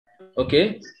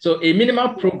Okay, so a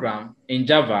minimal program in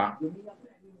Java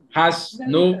has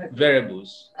no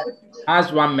variables,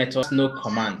 has one method, no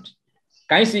command.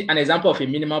 Can you see an example of a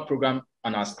minimal program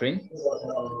on our screen?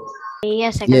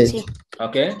 Yes, I can see.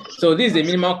 Okay, so this is a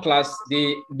minimal class.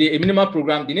 A minimal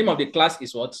program, the name of the class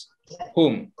is what?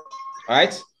 Home. All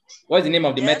right. What's the name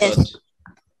of the method?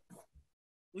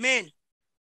 Main.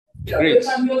 Great.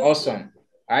 Awesome.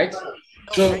 All right.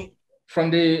 So from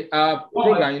the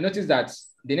program, you notice that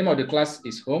the name of the class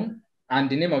is home and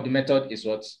the name of the method is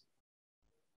what?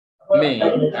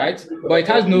 Main, right? But it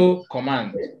has no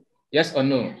command. Yes or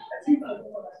no?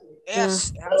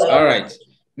 Yes. All right.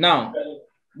 Now,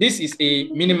 this is a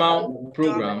minimal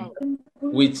program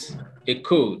with a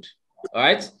code. All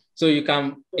right. So you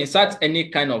can insert any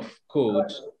kind of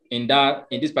code in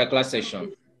this particular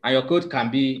section, and your code can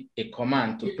be a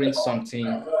command to print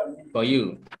something for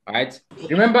you. All right.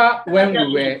 Remember when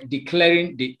we were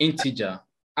declaring the integer?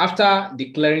 After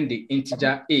declaring the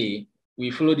integer a,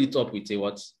 we followed it up with a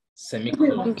what?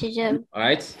 Semicolon. Integer. All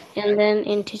right. And then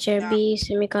integer b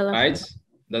semicolon. All right.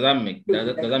 Does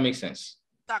that make sense?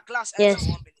 Yes.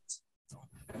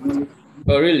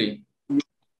 Oh, really?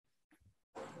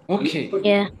 Okay.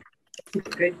 Yeah.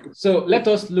 So let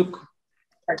us look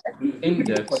in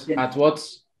depth at what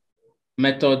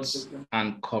methods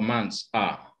and commands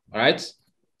are. All right.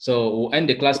 So we'll end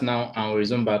the class now and we'll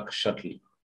resume back shortly.